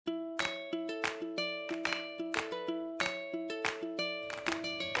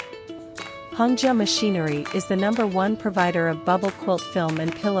Hangjia Machinery is the #1 provider of bubble quilt film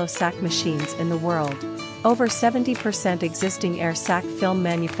and pillow sack machines in the world. Over 70% existing air sack film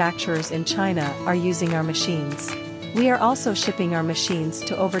manufacturers in China are using our machines. We are also shipping our machines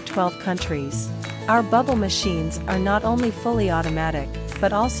to over 12 countries. Our bubble machines are not only fully automatic,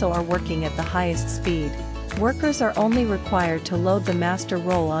 but also are working at the highest speed. Workers are only required to load the master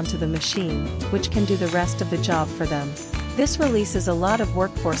roll onto the machine, which can do the rest of the job for them. This releases a lot of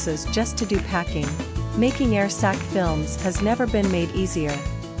workforces just to do packing. Making air sack films has never been made easier.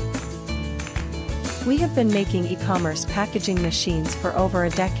 We have been making e-commerce packaging machines for over a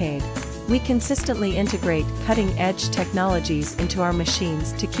decade. We consistently integrate cutting-edge technologies into our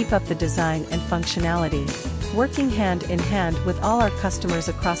machines to keep up the design and functionality. Working hand in hand with all our customers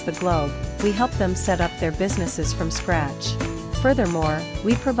across the globe, we help them set up their businesses from scratch. Furthermore,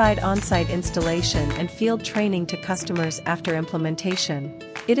 we provide on-site installation and field training to customers after implementation.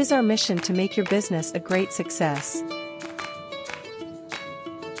 It is our mission to make your business a great success.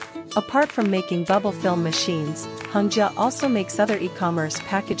 Apart from making bubble film machines, Hangjia also makes other e-commerce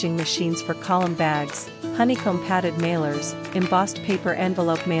packaging machines for column bags, honeycomb padded mailers, embossed paper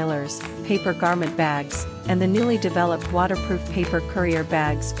envelope mailers, paper garment bags, and the newly developed waterproof paper courier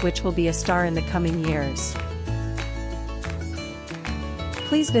bags, which will be a star in the coming years.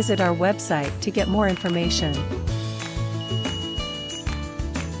 Please visit our website to get more information.